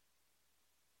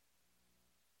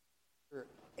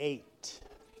8.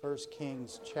 1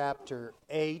 Kings chapter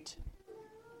 8.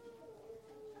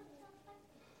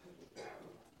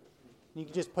 You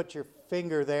can just put your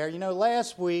finger there. You know,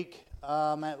 last week,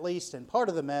 at least in part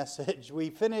of the message, we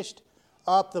finished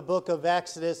up the book of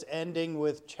Exodus, ending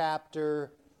with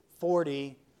chapter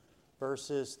 40,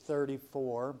 verses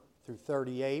 34 through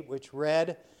 38, which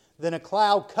read, "Then a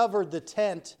cloud covered the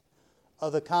tent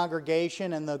of the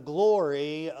congregation, and the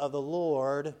glory of the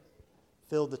Lord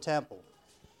filled the temple.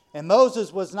 And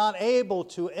Moses was not able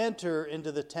to enter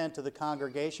into the tent of the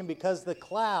congregation because the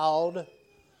cloud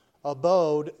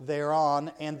abode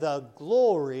thereon, and the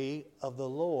glory of the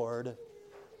Lord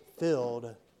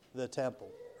filled the temple,"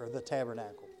 or the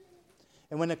tabernacle.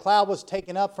 "And when the cloud was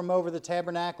taken up from over the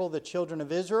tabernacle, the children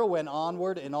of Israel went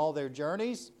onward in all their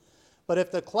journeys. But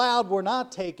if the cloud were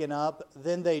not taken up,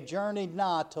 then they journeyed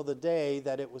not till the day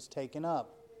that it was taken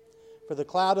up. For the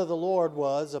cloud of the Lord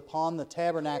was upon the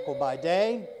tabernacle by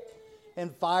day,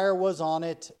 and fire was on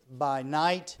it by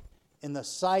night, in the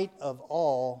sight of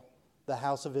all the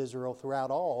house of Israel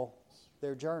throughout all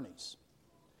their journeys."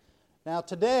 Now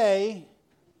today,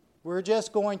 we're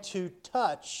just going to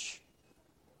touch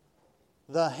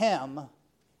the hem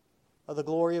of the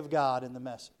glory of God in the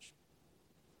message.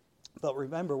 But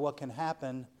remember what can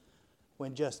happen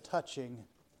when just touching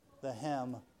the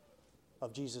hem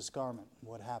of Jesus' garment.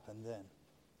 What happened then?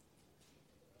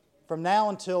 From now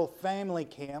until family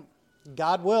camp,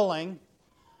 God willing,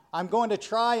 I'm going to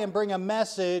try and bring a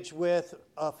message with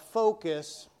a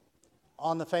focus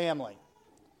on the family.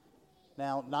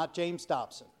 Now, not James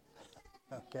Dobson.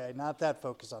 Okay, not that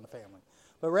focus on the family.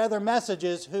 But rather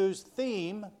messages whose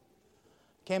theme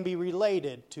can be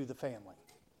related to the family.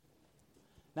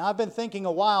 Now, I've been thinking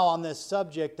a while on this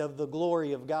subject of the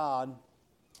glory of God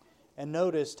and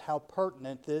noticed how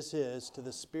pertinent this is to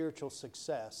the spiritual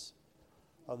success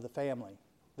of the family.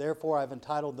 Therefore, I've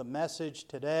entitled the message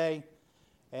today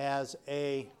as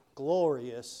A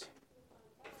Glorious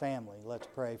Family. Let's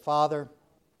pray. Father,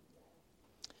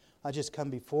 I just come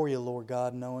before you, Lord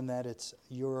God, knowing that it's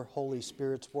your Holy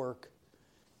Spirit's work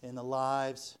in the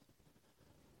lives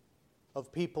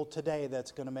of people today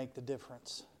that's going to make the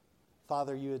difference.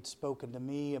 Father, you had spoken to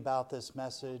me about this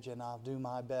message, and I'll do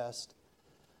my best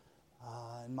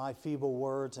in my feeble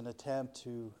words and attempt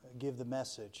to give the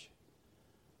message.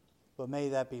 But may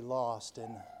that be lost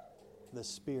in the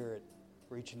Spirit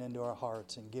reaching into our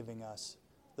hearts and giving us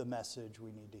the message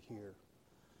we need to hear.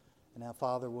 And now,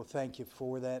 Father, we'll thank you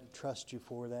for that and trust you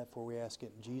for that, for we ask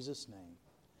it in Jesus' name.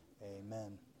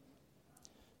 Amen.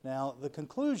 Now, the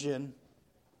conclusion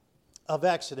of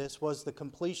Exodus was the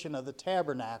completion of the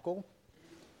tabernacle,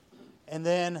 and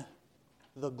then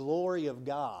the glory of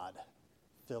God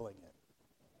filling it.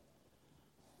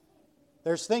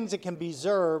 There's things that can be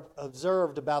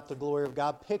observed about the glory of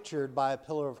God, pictured by a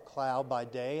pillar of cloud by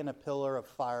day and a pillar of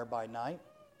fire by night.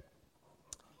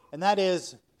 And that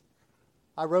is,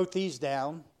 I wrote these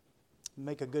down.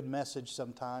 Make a good message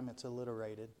sometime. It's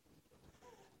alliterated.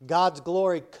 God's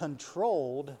glory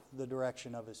controlled the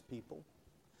direction of His people.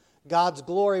 God's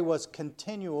glory was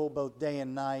continual both day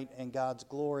and night, and God's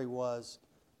glory was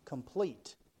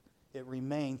complete. It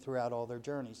remained throughout all their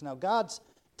journeys. Now, God's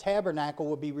tabernacle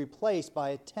would be replaced by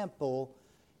a temple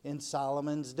in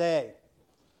Solomon's day.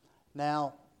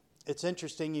 Now, it's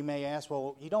interesting, you may ask,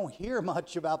 well, you don't hear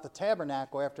much about the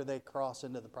tabernacle after they cross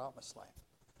into the promised land.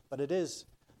 But it is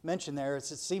mentioned there. It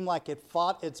seemed like it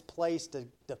fought its place to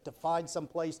find some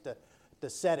place to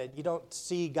set it. You don't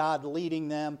see God leading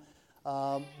them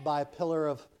by a pillar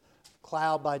of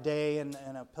cloud by day and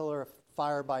a pillar of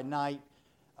fire by night.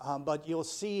 But you'll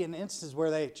see in instances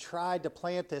where they tried to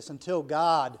plant this until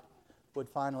God would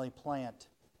finally plant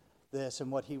this in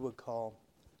what He would call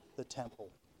the temple.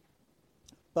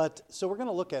 But so we're going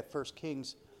to look at 1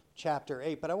 Kings chapter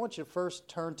 8. But I want you to first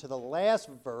turn to the last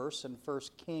verse in 1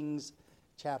 Kings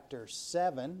chapter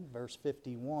 7, verse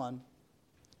 51.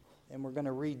 And we're going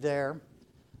to read there.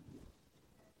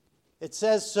 It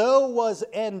says, "So was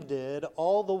ended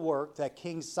all the work that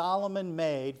King Solomon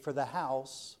made for the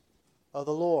house of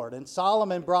the Lord. And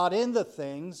Solomon brought in the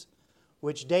things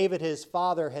which David his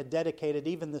father had dedicated,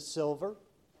 even the silver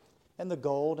and the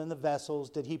gold and the vessels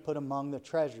did he put among the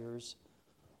treasures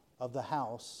of the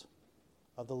house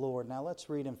of the Lord." Now let's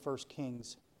read in 1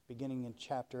 Kings, beginning in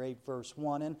chapter 8, verse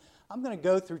 1. And I'm going to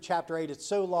go through chapter 8. It's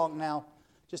so long now.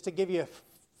 Just to give you,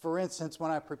 for instance, when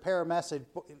I prepare a message,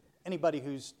 anybody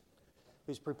who's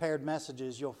prepared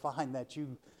messages, you'll find that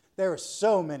there are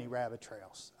so many rabbit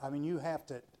trails. I mean, you have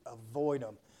to avoid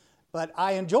them. But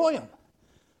I enjoy them.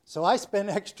 So I spend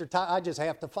extra time. I just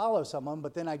have to follow some of them.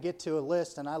 But then I get to a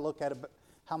list and I look at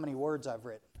how many words I've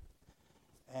written.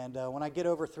 And when I get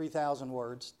over 3,000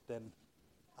 words, then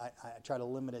I try to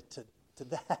limit it to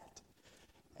that.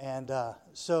 And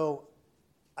so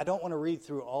I don't want to read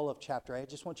through all of chapter 8. I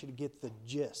just want you to get the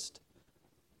gist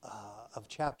of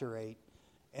chapter 8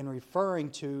 and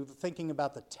thinking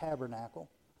about the tabernacle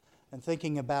and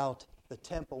thinking about the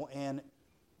temple and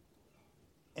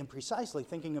precisely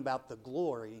thinking about the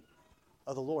glory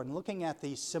of the Lord and looking at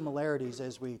these similarities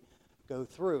as we go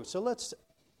through. So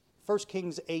 1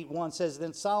 Kings 8:1 says,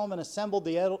 Then Solomon assembled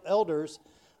the elders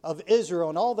of Israel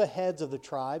and all the heads of the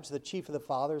tribes, the chief of the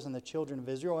fathers and the children of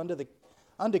Israel,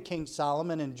 unto King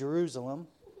Solomon in Jerusalem,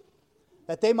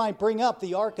 that they might bring up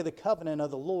the ark of the covenant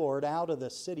of the Lord out of the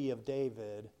city of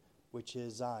David, which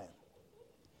is Zion.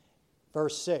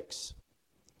 Verse 6,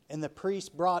 And the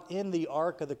priest brought in the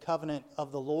ark of the covenant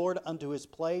of the Lord unto his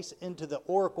place, into the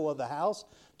oracle of the house,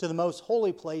 to the most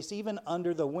holy place, even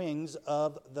under the wings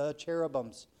of the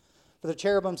cherubims. For the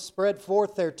cherubims spread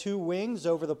forth their two wings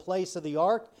over the place of the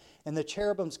ark, and the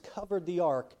cherubims covered the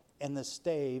ark and the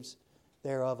staves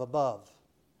thereof above.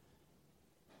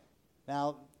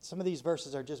 Now, some of these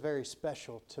verses are just very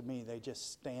special to me. They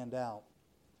just stand out.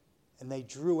 And they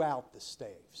drew out the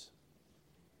staves.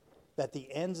 That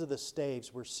the ends of the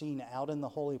staves were seen out in the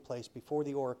holy place before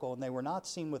the oracle, and they were not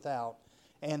seen without.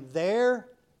 And there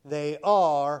they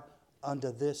are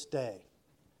unto this day.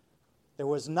 There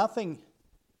was nothing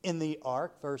in the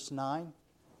ark, verse 9,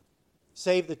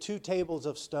 save the two tables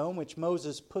of stone which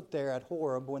Moses put there at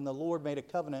Horeb when the Lord made a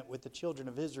covenant with the children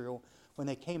of Israel when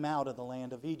they came out of the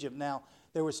land of Egypt. Now,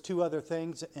 there was two other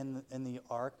things in the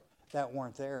ark that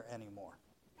weren't there anymore.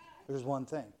 There's one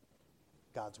thing,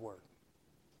 God's Word.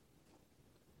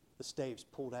 The staves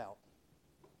pulled out,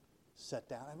 set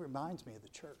down. It reminds me of the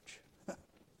church.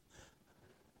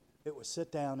 It was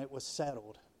set down, it was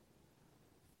settled.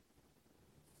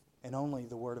 And only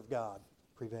the Word of God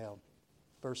prevailed.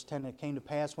 Verse 10, It came to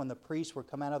pass when the priests were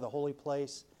come out of the holy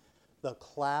place, the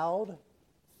cloud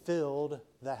filled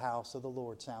the house of the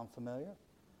Lord. Sound familiar?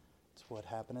 It's what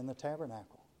happened in the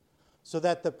tabernacle. So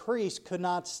that the priest could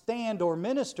not stand or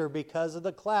minister because of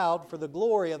the cloud, for the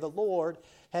glory of the Lord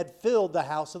had filled the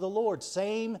house of the Lord.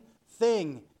 Same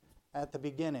thing at the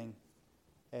beginning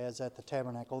as at the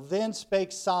tabernacle. Then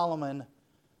spake Solomon,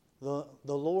 the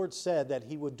Lord said that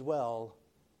he would dwell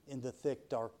in the thick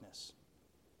darkness.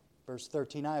 Verse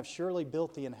 13, I have surely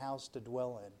built thee an house to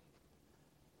dwell in.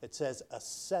 It says a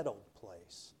settled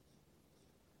place.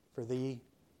 For thee,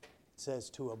 it says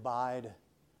to abide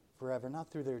forever. Not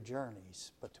through their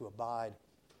journeys, but to abide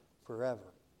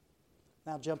forever.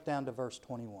 Now jump down to verse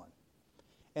 21.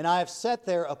 And I have set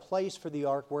there a place for the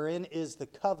ark, wherein is the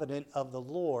covenant of the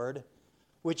Lord,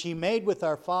 which he made with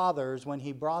our fathers when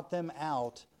he brought them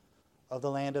out of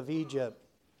the land of Egypt.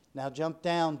 Now jump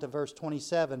down to verse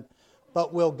 27.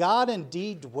 But will God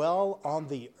indeed dwell on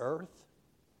the earth?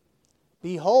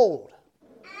 Behold,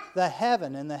 the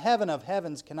heaven and the heaven of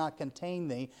heavens cannot contain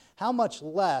thee. How much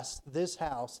less this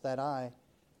house that I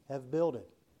have builded?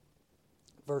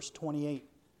 Verse 28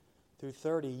 through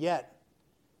 30. Yet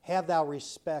have thou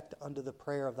respect unto the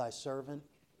prayer of thy servant.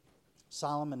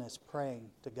 Solomon is praying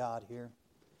to God here.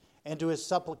 And to his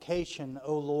supplication,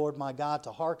 O Lord my God,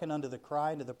 to hearken unto the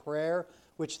cry and to the prayer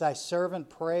which thy servant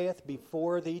prayeth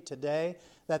before thee today,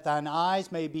 that thine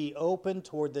eyes may be open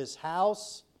toward this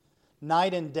house,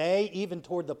 night and day, even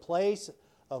toward the place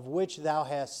of which thou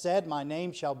hast said, my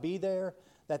name shall be there,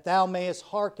 that thou mayest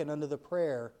hearken unto the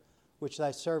prayer which thy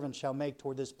servant shall make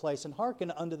toward this place, and hearken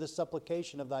unto the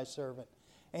supplication of thy servant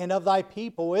and of thy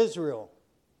people Israel.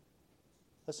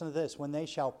 Listen to this, when they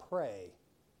shall pray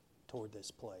toward this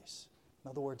place.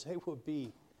 In other words, they would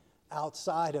be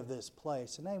outside of this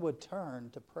place, and they would turn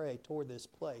to pray toward this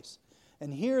place.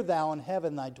 And hear thou in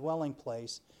heaven thy dwelling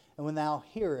place, and when thou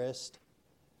hearest,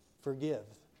 forgive.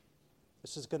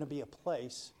 This is going to be a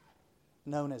place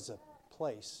known as a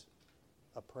place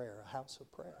of prayer, a house of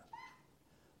prayer.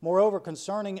 Moreover,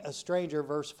 concerning a stranger,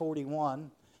 verse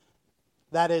 41,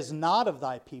 that is not of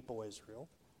thy people Israel,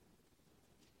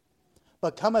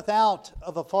 but cometh out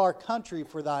of a far country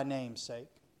for thy name's sake.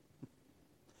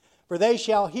 For they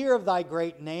shall hear of thy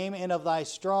great name, and of thy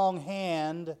strong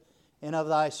hand, and of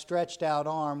thy stretched out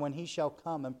arm, when he shall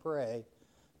come and pray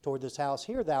toward this house.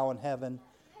 Hear thou in heaven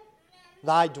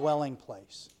thy dwelling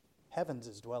place. Heaven's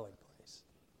his dwelling place.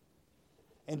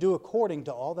 And do according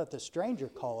to all that the stranger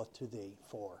calleth to thee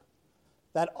for,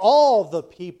 that all the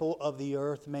people of the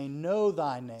earth may know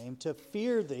thy name, to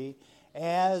fear thee,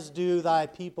 as do thy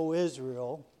people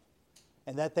Israel,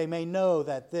 and that they may know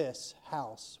that this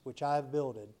house which I have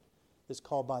builded is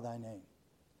called by thy name.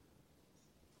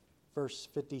 Verse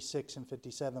 56 and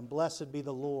 57, Blessed be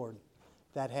the Lord,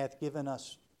 that hath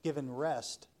given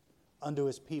rest unto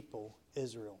his people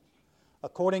Israel,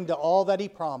 according to all that he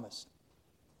promised.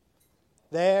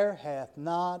 There hath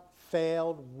not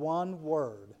failed one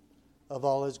word of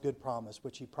all his good promise,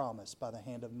 which he promised by the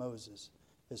hand of Moses,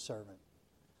 his servant.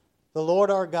 The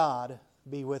Lord our God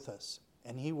be with us,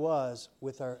 and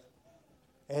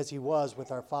as he was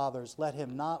with our fathers. Let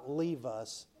him not leave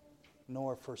us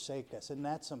nor forsake us. And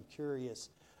that's some curious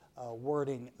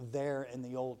wording there in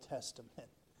the Old Testament.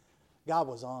 God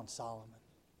was on Solomon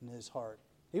in his heart.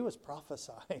 He was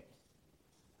prophesying.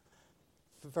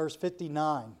 Verse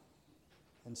 59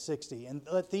 and 60. And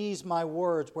let these my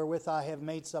words wherewith I have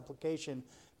made supplication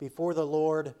before the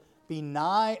Lord be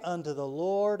nigh unto the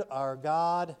Lord our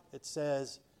God. It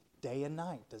says day and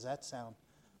night. Does that sound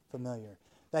familiar?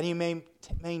 That he may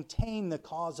maintain the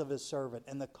cause of his servant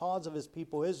and the cause of his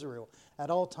people Israel at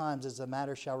all times as the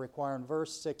matter shall require. In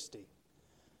verse 60,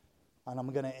 and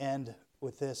I'm going to end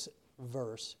with this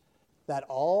verse, that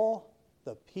all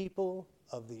the people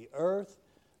of the earth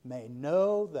may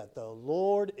know that the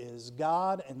Lord is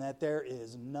God and that there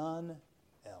is none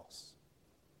else.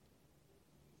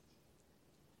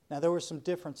 Now there were some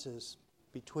differences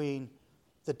between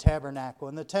the tabernacle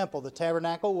and the temple. The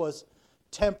tabernacle was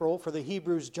temporal for the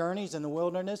Hebrews' journeys in the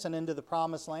wilderness and into the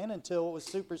promised land until it was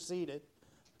superseded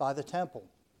by the temple.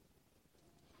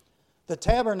 The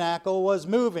tabernacle was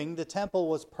moving, the temple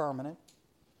was permanent.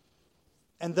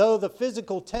 And though the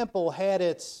physical temple had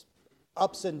its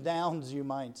ups and downs, you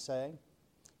might say,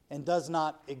 and does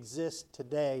not exist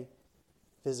today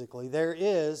physically, there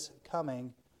is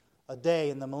coming a day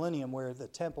in the millennium where the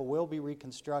temple will be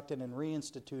reconstructed and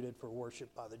reinstituted for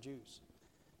worship by the Jews.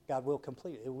 God will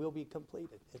complete it. It will be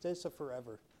completed. It is a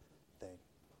forever thing.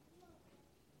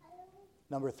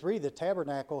 Number 3, the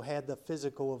tabernacle had the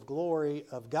physical of glory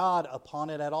of God upon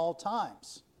it at all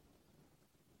times.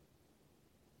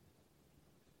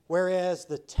 Whereas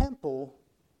the temple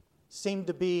seemed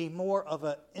to be more of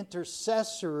an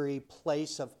intercessory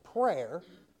place of prayer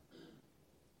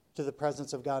to the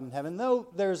presence of God in heaven. Though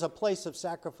there's a place of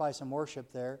sacrifice and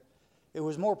worship there, it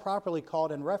was more properly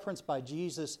called and referenced by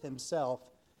Jesus himself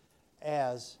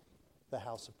as the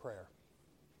house of prayer.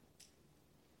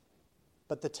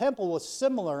 But the temple was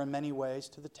similar in many ways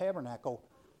to the tabernacle.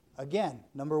 Again,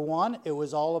 number 1, it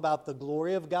was all about the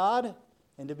glory of God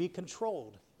and to be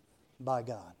controlled by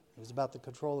God. It was about the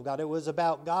control of God. It was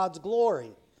about God's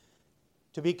glory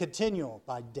to be continual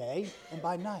by day and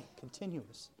by night,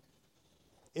 continuous.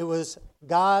 It was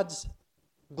God's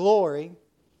glory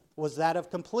was that of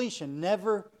completion,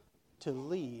 never to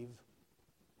leave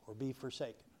or be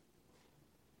forsaken.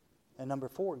 And number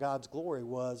 4, God's glory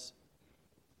was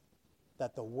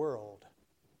that the world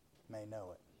may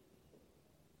know it.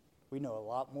 We know a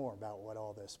lot more about what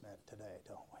all this meant today,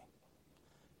 don't we?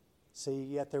 See,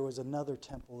 yet there was another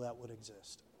temple that would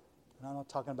exist. And I'm not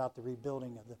talking about the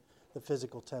rebuilding of the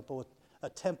physical temple, a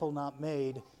temple not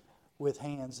made with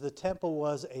hands. The temple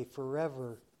was a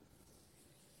forever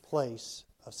place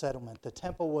of settlement. The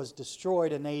temple was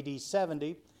destroyed in AD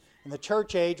 70, and the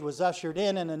church age was ushered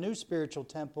in a new spiritual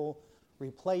temple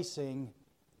replacing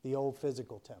the old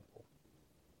physical temple.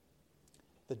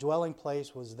 The dwelling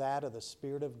place was that of the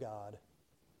Spirit of God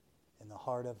in the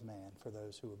heart of man for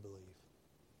those who would believe.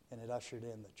 And it ushered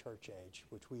in the church age,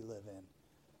 which we live in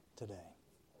today.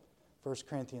 1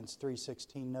 Corinthians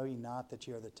 3:16, know ye not that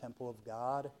ye are the temple of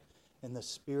God, and the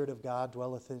Spirit of God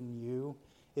dwelleth in you?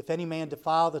 If any man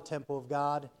defile the temple of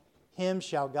God, him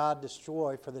shall God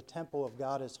destroy, for the temple of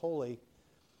God is holy,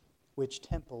 which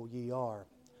temple ye are.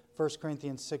 1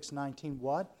 Corinthians 6:19,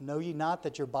 what? Know ye not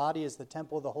that your body is the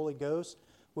temple of the Holy Ghost,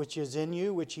 which is in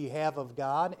you, which ye have of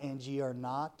God, and ye are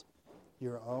not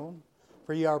your own?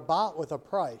 For ye are bought with a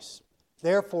price.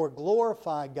 Therefore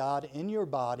glorify God in your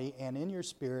body and in your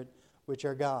spirit, which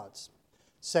are God's.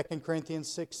 2 Corinthians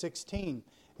 6:16,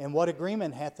 and what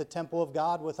agreement hath the temple of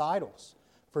God with idols?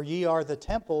 For ye are the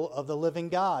temple of the living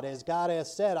God. As God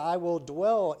has said, I will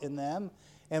dwell in them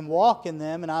and walk in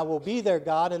them, and I will be their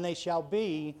God, and they shall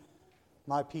be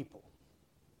my people.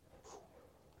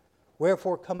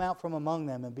 Wherefore come out from among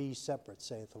them and be ye separate,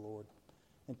 saith the Lord,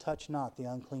 and touch not the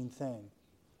unclean thing,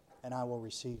 and I will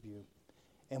receive you,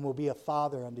 and will be a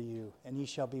father unto you, and ye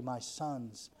shall be my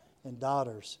sons and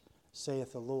daughters,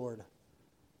 saith the Lord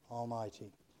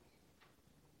Almighty.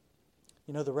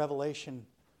 You know, the revelation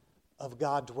of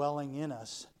God dwelling in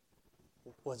us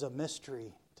was a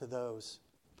mystery to those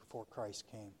before Christ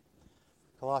came.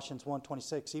 Colossians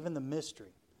 1:26, even the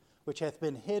mystery, which hath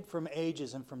been hid from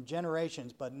ages and from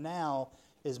generations, but now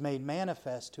is made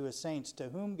manifest to his saints, to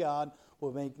whom God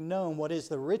will make known what is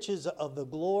the riches of the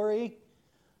glory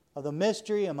of the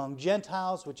mystery among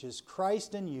Gentiles, which is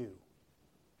Christ in you,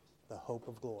 the hope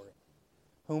of glory,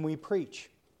 whom we preach,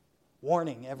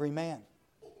 warning every man,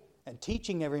 and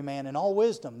teaching every man in all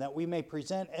wisdom, that we may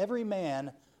present every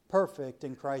man perfect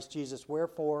in Christ Jesus.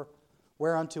 Wherefore,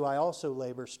 whereunto I also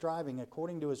labor, striving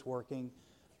according to his working,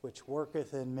 which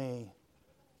worketh in me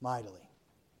mightily.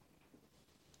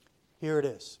 Here it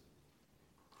is.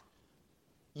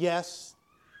 Yes,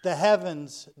 the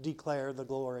heavens declare the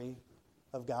glory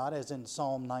of God, as in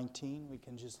Psalm 19. We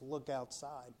can just look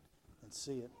outside and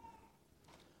see it.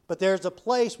 But there's a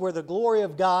place where the glory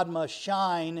of God must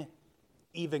shine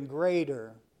even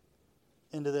greater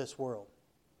into this world.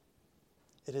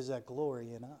 It is that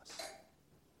glory in us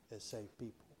as saved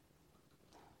people.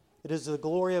 It is the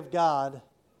glory of God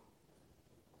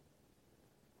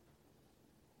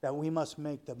that we must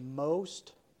make the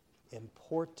most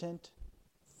important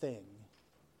thing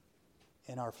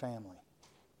in our family.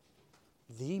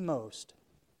 The most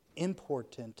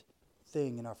important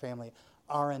thing in our family.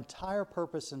 Our entire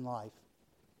purpose in life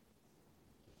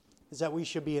is that we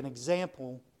should be an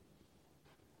example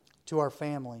to our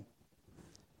family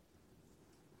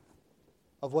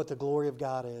of what the glory of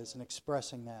God is and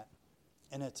expressing that.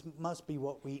 And it must be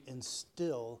what we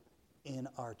instill in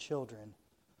our children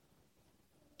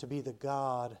to be the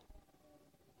God,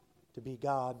 be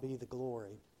the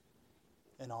glory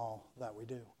in all that we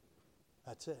do.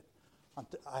 That's it.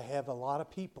 I have a lot of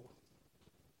people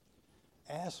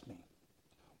ask me,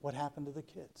 what happened to the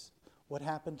kids? What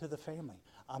happened to the family?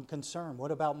 I'm concerned. What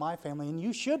about my family? And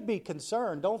you should be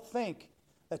concerned. Don't think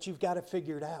that you've got it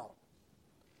figured out.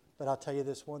 But I'll tell you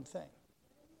this one thing.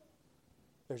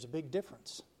 There's a big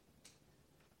difference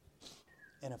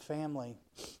in a family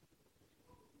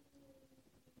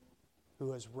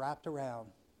who has wrapped around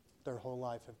their whole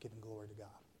life of giving glory to God,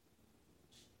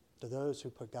 to those who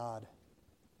put God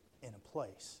in a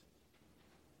place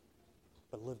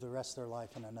but live the rest of their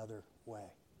life in another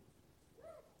way.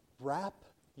 Wrap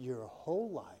your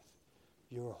whole life,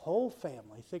 your whole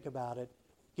family, think about it,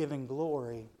 giving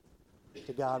glory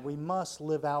to God. We must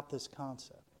live out this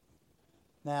concept.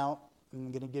 Now,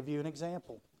 I'm going to give you an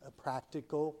example, a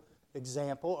practical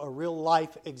example, a real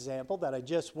life example that I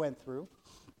just went through.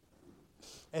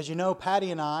 As you know,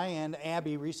 Patty and I and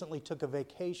Abby recently took a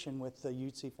vacation with the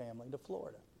Utsi family to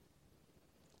Florida.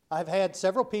 I've had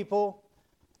several people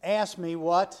ask me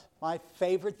what my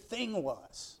favorite thing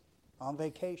was on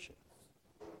vacation.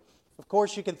 Of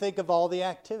course, you can think of all the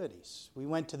activities. We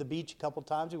went to the beach a couple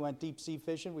times. We went deep sea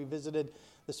fishing. We visited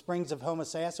the springs of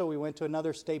Homosassa. We went to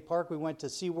another state park. We went to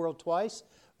SeaWorld twice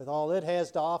with all it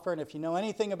has to offer. And if you know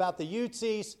anything about the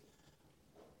Utsis,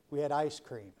 we had ice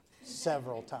cream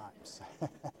several times.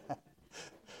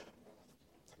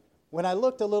 When I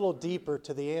looked a little deeper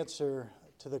to the answer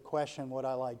to the question, what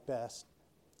I like best,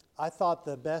 I thought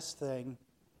the best thing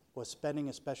was spending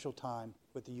a special time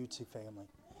with the Utsi family.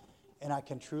 And I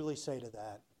can truly say to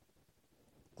that,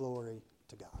 glory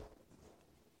to God.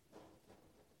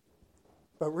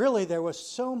 But really, there was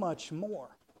so much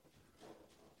more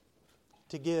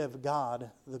to give God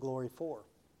the glory for.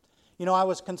 You know, I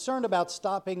was concerned about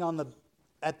stopping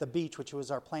at the beach, which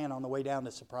was our plan on the way down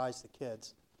to surprise the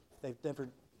kids. They've never,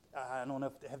 I don't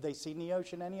know, have they seen the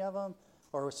ocean, any of them?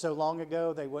 Or it was so long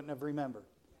ago they wouldn't have remembered.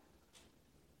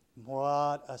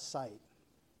 What a sight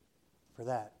for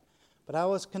that. But I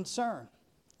was concerned.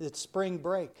 It's spring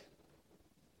break.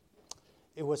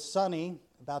 It was sunny,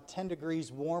 about 10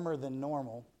 degrees warmer than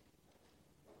normal.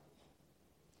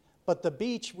 But the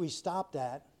beach we stopped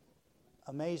at,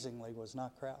 amazingly, was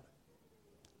not crowded.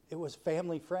 It was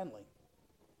family friendly.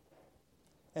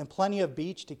 And plenty of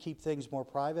beach to keep things more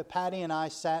private. Patty and I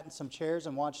sat in some chairs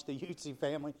and watched the Utsi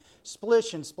family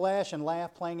splish and splash and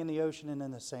laugh, playing in the ocean and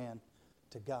in the sand.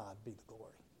 To God be the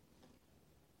glory.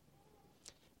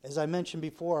 As I mentioned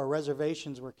before, our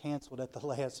reservations were canceled at the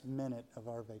last minute of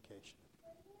our vacation.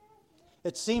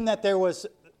 It seemed that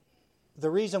the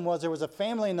reason was there was a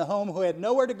family in the home who had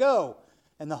nowhere to go,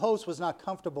 and the host was not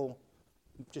comfortable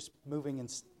just moving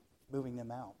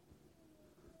them out.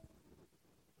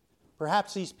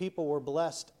 Perhaps these people were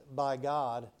blessed by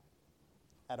God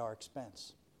at our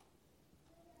expense.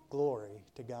 Glory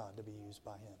to God to be used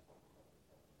by Him.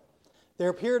 There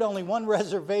appeared only one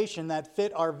reservation that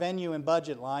fit our venue and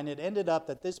budget line. It ended up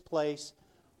that this place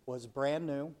was brand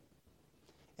new,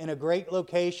 in a great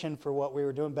location for what we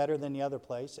were doing, better than the other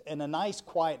place, in a nice,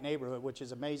 quiet neighborhood, which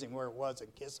is amazing where it was in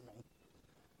Kissimmee,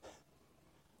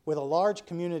 with a large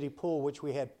community pool, which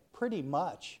we had pretty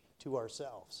much to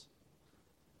ourselves.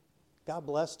 God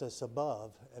blessed us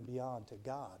above and beyond. To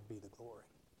God be the glory.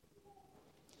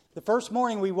 The first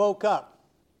morning we woke up,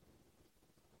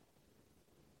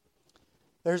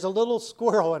 There's a little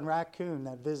squirrel and raccoon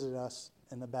that visit us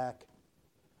in the back,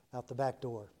 out the back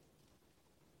door.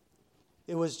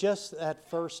 It was just that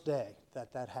first day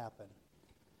that happened.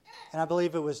 And I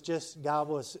believe it was just God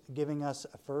was giving us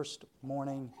a first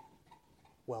morning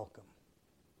welcome.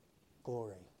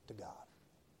 Glory to God.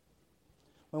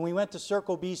 When we went to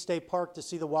Circle B State Park to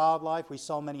see the wildlife, we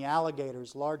saw many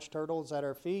alligators, large turtles at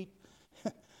our feet.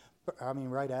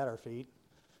 Right at our feet.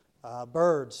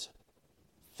 Birds,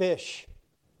 fish,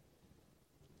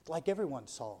 like everyone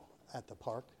saw at the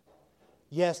park.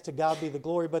 Yes, to God be the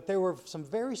glory, but there were some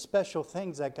very special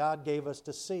things that God gave us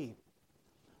to see.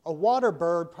 A water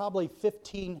bird, probably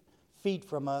 15 feet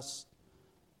from us,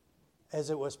 as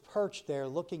it was perched there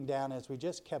looking down as we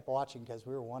just kept watching because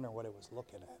we were wondering what it was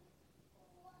looking at.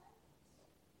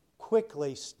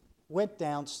 Quickly went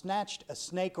down, snatched a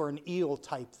snake or an eel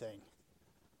type thing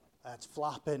that's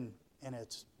flopping in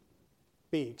its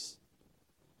beaks,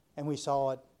 and we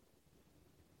saw it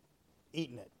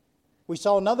eating it. We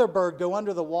saw another bird go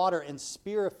under the water and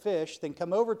spear a fish, then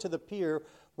come over to the pier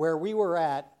where we were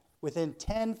at, within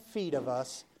 10 feet of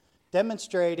us,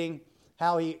 demonstrating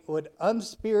how he would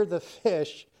unspear the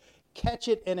fish, catch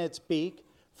it in its beak,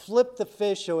 flip the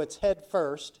fish so it's head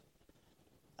first,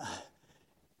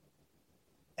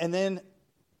 and then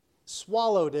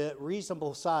swallowed a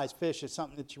reasonable sized fish. Is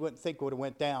something that you wouldn't think would have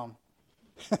went down.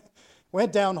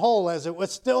 Went down whole as it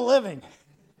was still living.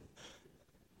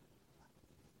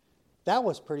 That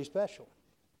was pretty special.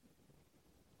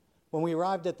 When we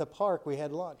arrived at the park, we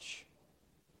had lunch.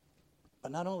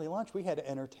 But not only lunch, we had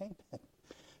entertainment.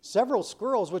 Several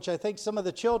squirrels, which I think some of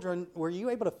the children, were you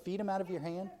able to feed them out of your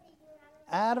hand?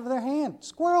 Out of their hand.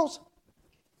 Squirrels.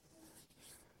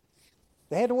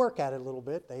 They had to work at it a little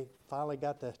bit. They finally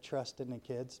got the trust in the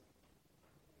kids.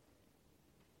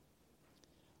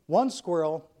 One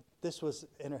squirrel,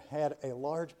 had a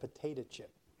large potato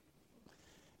chip.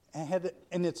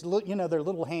 And it's, their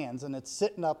little hands, and it's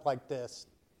sitting up like this.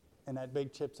 And that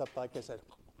big chip's up like this.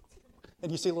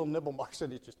 And you see little nibble marks,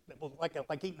 and it just nibbles like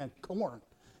eating a corn.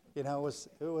 It was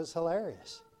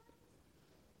hilarious.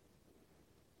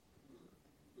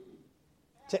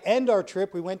 To end our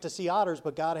trip, we went to see otters,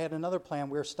 but God had another plan.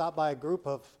 We were stopped by a group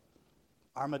of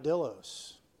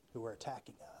armadillos who were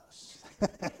attacking us.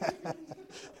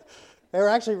 They were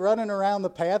actually running around the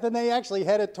path, and they actually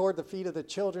headed toward the feet of the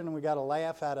children, and we got a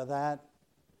laugh out of that.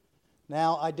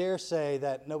 Now, I dare say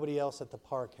that nobody else at the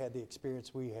park had the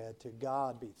experience we had. To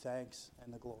God be thanks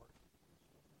and the glory.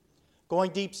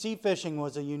 Going deep sea fishing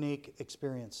was a unique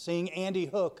experience. Seeing Andy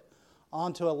hook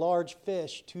onto a large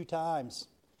fish 2 times.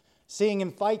 Seeing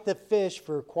him fight the fish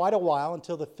for quite a while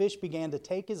until the fish began to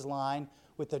take his line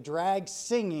with the drag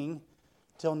singing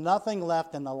till nothing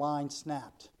left and the line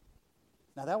snapped.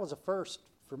 Now that was a first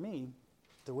for me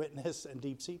to witness in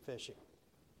deep sea fishing.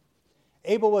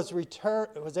 Abel was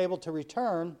able to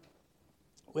return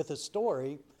with a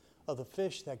story of the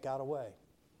fish that got away.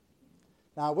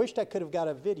 Now, I wished I could have got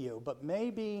a video, but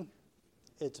maybe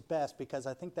it's best because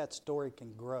I think that story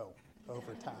can grow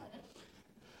over time.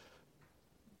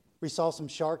 We saw some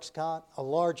sharks caught. A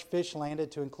large fish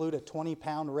landed to include a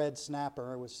 20-pound red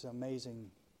snapper. It was an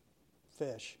amazing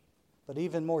fish. But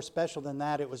even more special than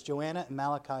that, it was Joanna and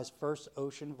Malachi's first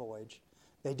ocean voyage.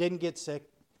 They didn't get sick,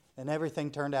 and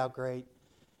everything turned out great.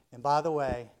 And by the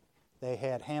way, they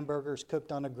had hamburgers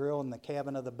cooked on a grill in the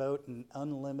cabin of the boat and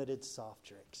unlimited soft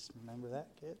drinks. Remember that,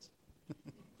 kids?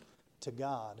 To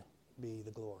God be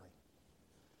the glory.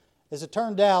 As it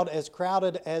turned out, as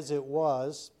crowded as it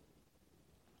was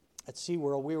at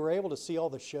SeaWorld, we were able to see all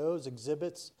the shows,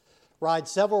 exhibits, ride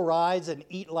several rides, and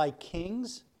eat like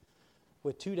kings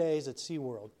with 2 days at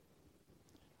SeaWorld.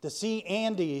 To see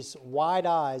Andy's wide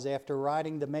eyes after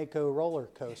riding the Mako roller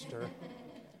coaster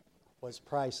was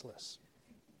priceless.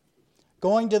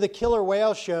 Going to the killer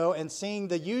whale show and seeing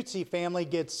the Yutzi family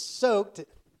get soaked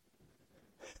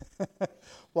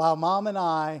while Mom and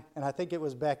I think it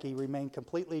was Becky, remained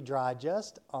completely dry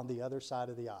just on the other side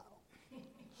of the aisle.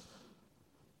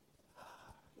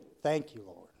 Thank you,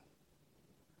 Lord.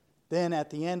 Then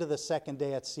at the end of the second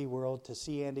day at SeaWorld, to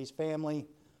see Andy's family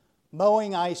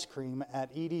mowing ice cream at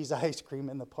Edie's Ice Cream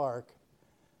in the park,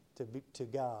 to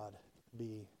God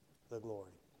be the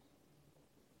glory.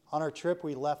 On our trip,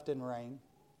 we left in rain.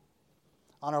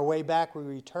 On our way back, we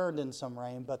returned in some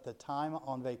rain, but the time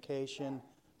on vacation,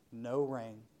 no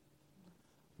rain.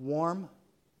 Warm,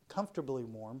 comfortably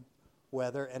warm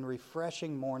weather and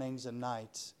refreshing mornings and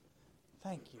nights.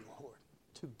 Thank you, Lord.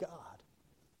 To God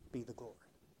be the glory.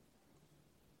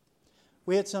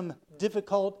 We had some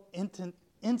difficult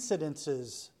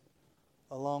incidences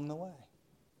along the way.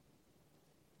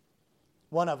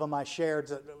 One of them I shared,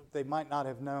 they might not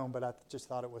have known, but I just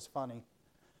thought it was funny.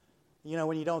 You know,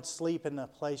 when you don't sleep in the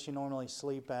place you normally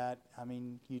sleep at, I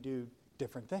mean, you do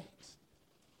different things.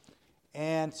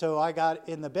 And so I got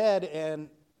in the bed and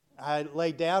I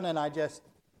laid down and I just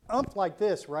umped like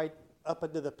this right up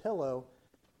into the pillow.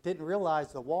 Didn't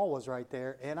realize the wall was right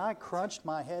there. And I crunched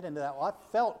my head into that wall.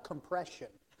 I felt compression,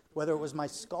 whether it was my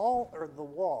skull or the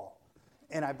wall.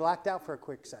 And I blacked out for a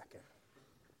quick second.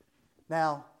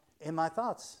 Now, in my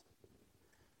thoughts,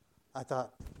 I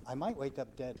thought, I might wake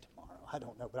up dead tomorrow. I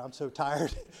don't know, but I'm so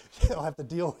tired, I'll have to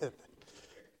deal with it.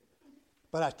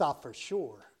 But I thought for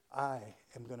sure, I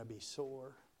am going to be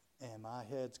sore and my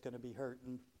head's going to be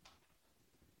hurting.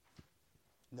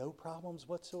 No problems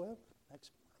whatsoever.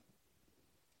 Next morning.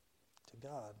 To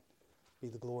God be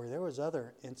the glory. There was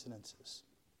other incidences,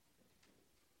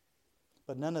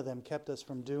 but none of them kept us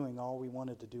from doing all we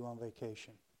wanted to do on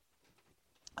vacation.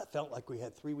 I felt like we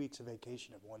had 3 weeks of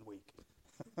vacation in 1 week.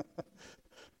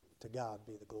 To God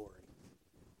be the glory.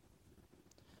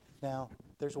 Now,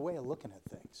 there's a way of looking at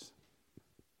things.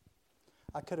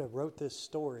 I could have wrote this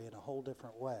story in a whole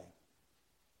different way.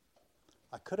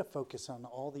 I could have focused on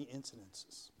all the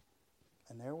incidences,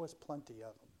 and there was plenty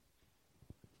of them.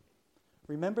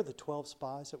 Remember the 12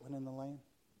 spies that went in the land?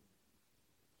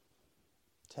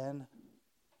 10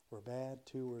 were bad,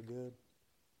 2 were good.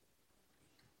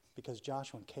 Because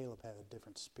Joshua and Caleb had a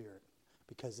different spirit.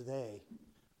 Because they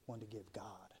wanted to give God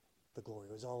the glory.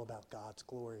 It was all about God's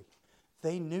glory.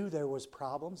 They knew there was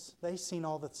problems. They seen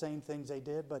all the same things they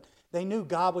did, but they knew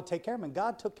God would take care of them. And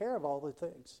God took care of all the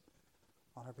things.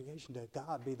 On our vacation day,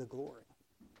 God be the glory.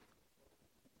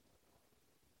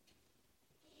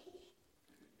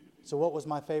 So what was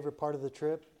my favorite part of the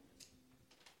trip?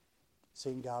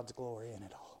 Seeing God's glory in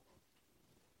it all.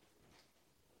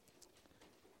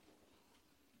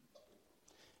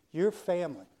 Your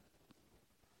family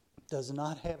does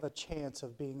not have a chance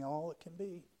of being all it can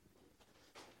be,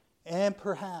 and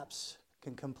perhaps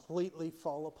can completely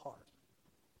fall apart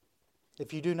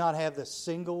if you do not have the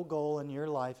single goal in your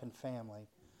life and family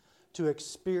to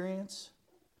experience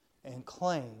and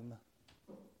claim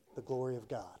the glory of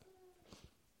God.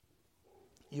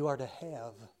 You are to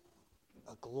have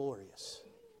a glorious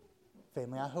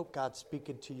family. I hope God's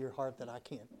speaking to your heart that I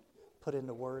can't put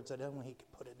into words. That only He can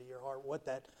put into your heart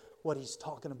what He's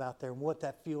talking about there and what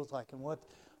that feels like and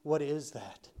what is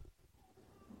that.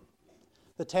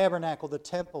 The tabernacle, the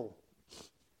temple,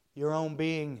 your own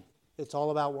being, it's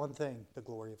all about one thing, the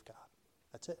glory of God.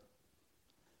 That's it.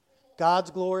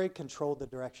 God's glory controlled the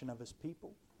direction of His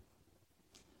people.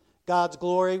 God's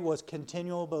glory was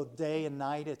continual both day and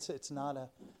night. It's not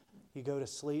you go to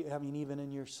sleep, even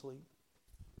in your sleep.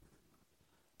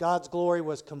 God's glory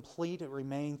was complete. It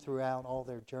remained throughout all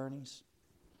their journeys.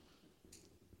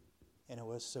 And it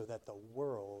was so that the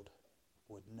world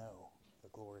would know the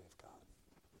glory of God.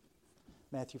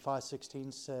 Matthew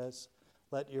 5:16 says,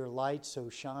 "Let your light so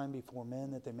shine before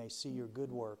men that they may see your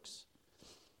good works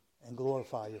and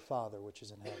glorify your Father which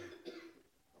is in heaven."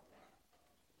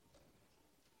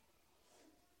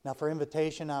 Now for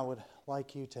invitation, I would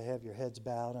like you to have your heads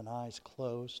bowed and eyes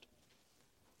closed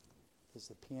as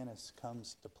the pianist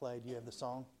comes to play. Do you have the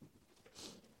song?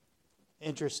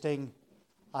 Interesting,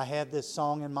 I had this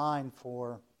song in mind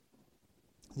for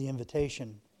the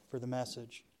invitation for the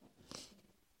message.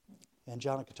 And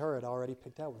John and Katura had already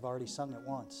picked out. We've already sung it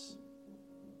once.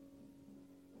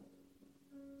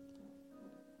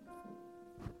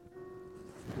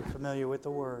 You're familiar with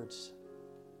the words.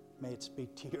 May it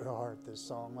speak to your heart, this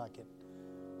song, like it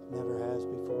never has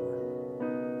before.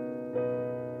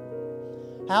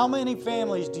 How many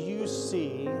families do you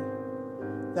see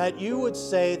that you would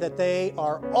say that they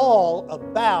are all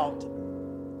about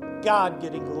God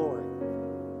getting glory?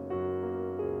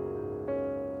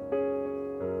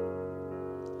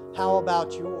 How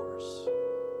about yours?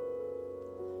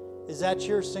 Is that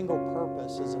your single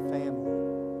purpose as a family?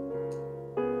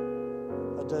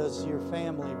 Or does your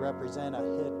family represent a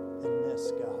hit and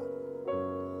miss God,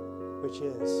 which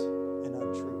is an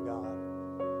untrue God?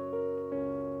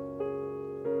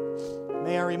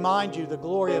 May I remind you, the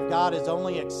glory of God is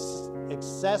only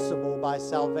accessible by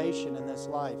salvation in this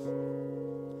life.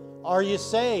 Are you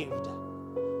saved?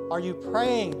 Are you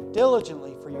praying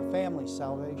diligently for your family's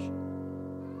salvation?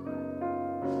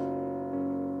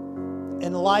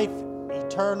 In life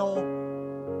eternal,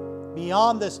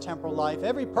 beyond this temporal life,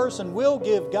 every person will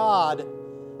give God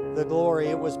the glory.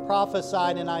 It was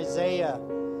prophesied in Isaiah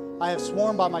I have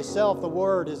sworn by myself, the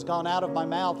word is gone out of my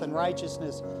mouth in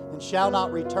righteousness, and shall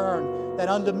not return, that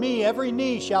unto me every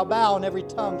knee shall bow and every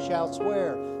tongue shall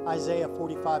swear. Isaiah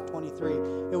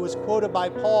 45:23. It was quoted by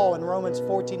Paul in Romans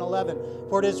 14:11.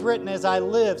 For it is written, as I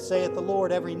live, saith the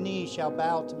Lord, every knee shall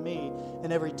bow to me,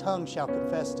 and every tongue shall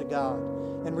confess to God.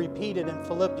 And repeated in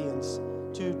Philippians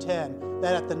 2:10,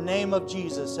 that at the name of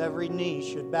Jesus every knee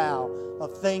should bow,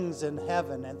 of things in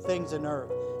heaven and things in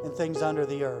earth and things under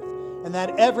the earth, and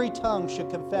that every tongue should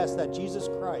confess that Jesus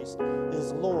Christ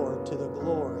is Lord, to the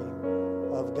glory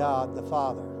of God the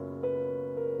Father.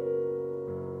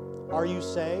 Are you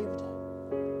saved?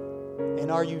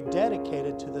 And are you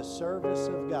dedicated to the service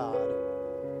of God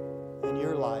in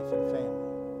your life and family?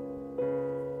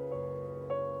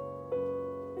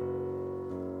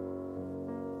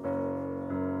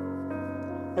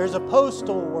 There's a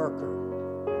postal worker.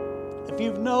 If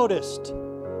you've noticed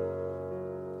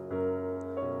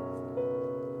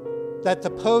that the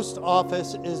post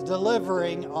office is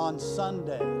delivering on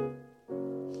Sunday,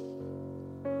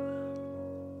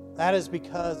 that is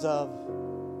because of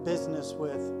business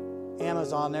with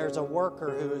Amazon. There's a worker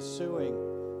who is suing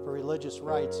for religious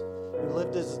rights, who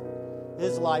lived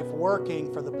his life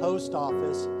working for the post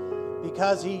office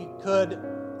because he could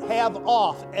have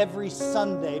off every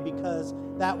Sunday because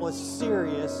that was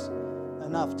serious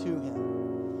enough to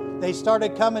him. They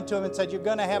started coming to him and said, you're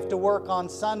going to have to work on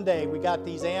Sunday. We got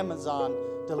these Amazon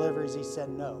deliveries. He said,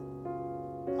 no,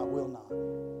 I will not.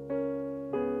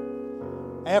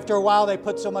 After a while, they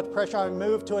put so much pressure on him,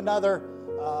 moved to another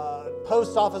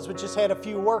post office which just had a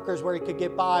few workers where he could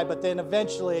get by. But then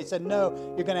eventually they said, no,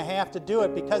 you're going to have to do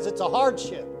it because it's a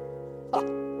hardship.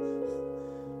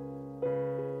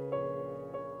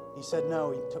 He said no.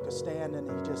 He took a stand and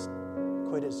he just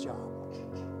quit his job.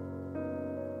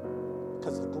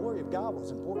 Because the glory of God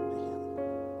was important to him.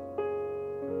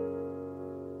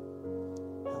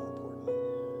 How important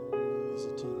is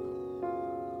it to you?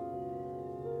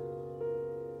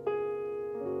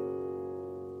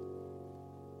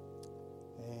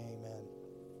 Amen.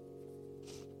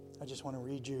 I just want to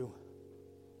read you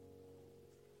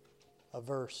a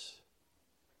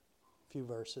few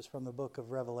verses from the book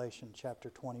of Revelation, chapter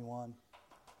 21.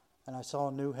 And I saw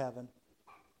a new heaven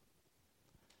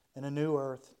and a new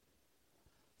earth.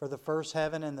 For the first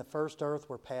heaven and the first earth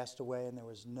were passed away, and there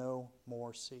was no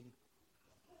more sea.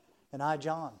 And I,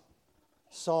 John,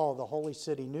 saw the holy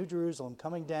city, New Jerusalem,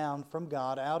 coming down from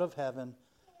God out of heaven,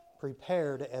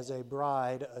 prepared as a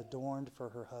bride adorned for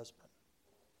her husband.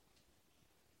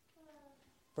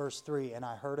 Verse 3, and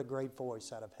I heard a great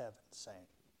voice out of heaven saying,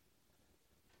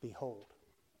 behold,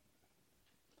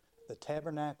 the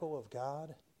tabernacle of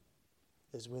God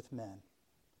is with men,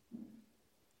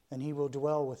 and he will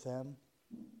dwell with them,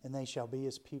 and they shall be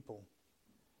his people.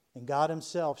 And God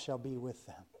himself shall be with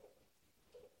them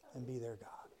and be their God.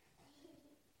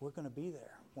 We're going to be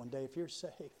there one day if you're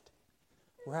saved.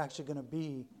 We're actually going to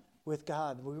be with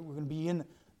God. We're going to be in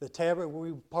the tabernacle.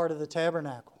 We're part of the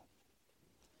tabernacle.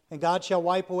 And God shall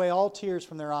wipe away all tears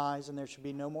from their eyes, and there shall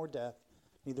be no more death,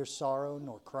 neither sorrow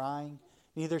nor crying.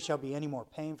 Neither shall be any more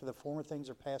pain, for the former things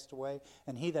are passed away.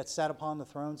 And he that sat upon the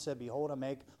throne said, behold, I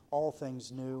make all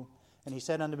things new. And he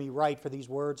said unto me, write, for these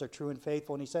words are true and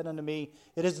faithful. And he said unto me,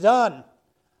 it is done.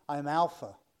 I am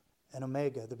Alpha and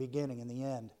Omega, the beginning and the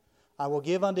end. I will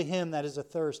give unto him that is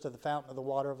athirst of the fountain of the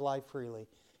water of life freely.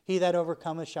 He that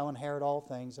overcometh shall inherit all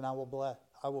things, and I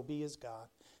will be his God,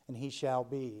 and he shall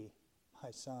be my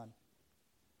son.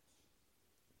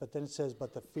 But then it says,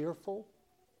 but the fearful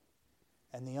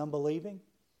and the unbelieving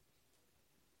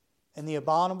and the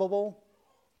abominable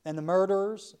and the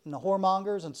murderers, and the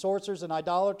whoremongers, and sorcerers, and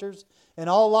idolaters, and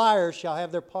all liars shall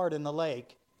have their part in the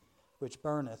lake, which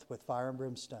burneth with fire and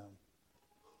brimstone,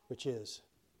 which is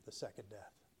the second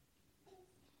death.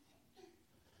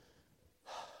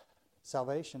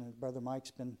 Salvation, as Brother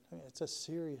Mike's it's a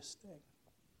serious thing.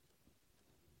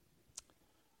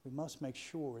 We must make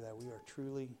sure that we are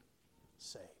truly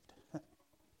saved.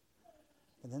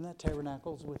 And then that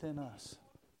tabernacle is within us.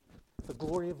 The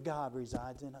glory of God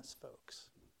resides in us, folks.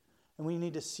 And we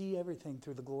need to see everything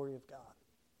through the glory of God.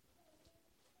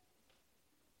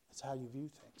 That's how you view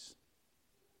things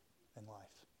in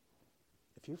life.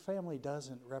 If your family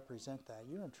doesn't represent that,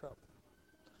 you're in trouble.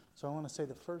 So I want to say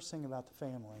the first thing about the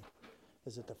family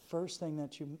is that the first thing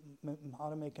that you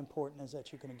ought to make important is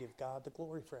that you're going to give God the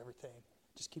glory for everything.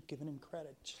 Just keep giving him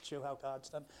credit. Show how God's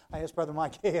done. I asked Brother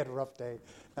Mike, he had a rough day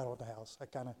out at the house. I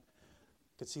kind of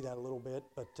could see that a little bit,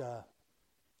 but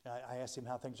I asked him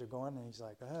how things are going, and he's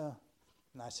like,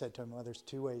 And I said to him, well, there's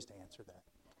two ways to answer that.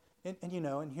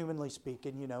 And humanly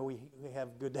speaking, we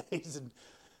have good days and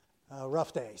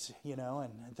rough days,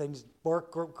 and things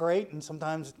work great, and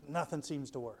sometimes nothing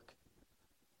seems to work.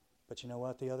 But you know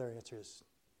what? The other answer is,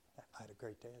 I had a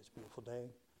great day. It was a beautiful day.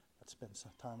 I spent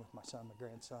some time with my son, my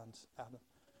grandsons,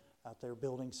 out there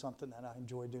building something that I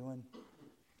enjoy doing.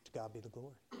 To God be the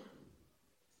glory.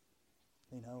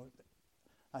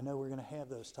 I know we're going to have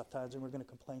those tough times, and we're going to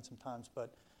complain sometimes,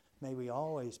 but may we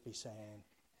always be saying,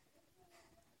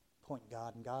 point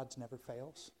God, and God's never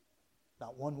fails.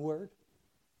 Not one word.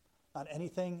 Not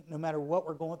anything. No matter what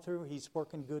we're going through, He's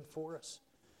working good for us.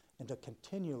 And to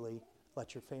continually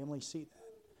let your family see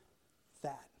that.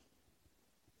 That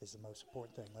is the most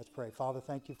important thing. Let's pray. Father,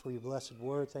 thank you for your blessed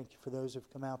word. Thank you for those who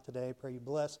have come out today. Pray you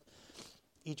bless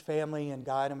each family and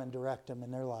guide them and direct them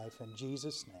in their life. In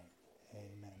Jesus' name.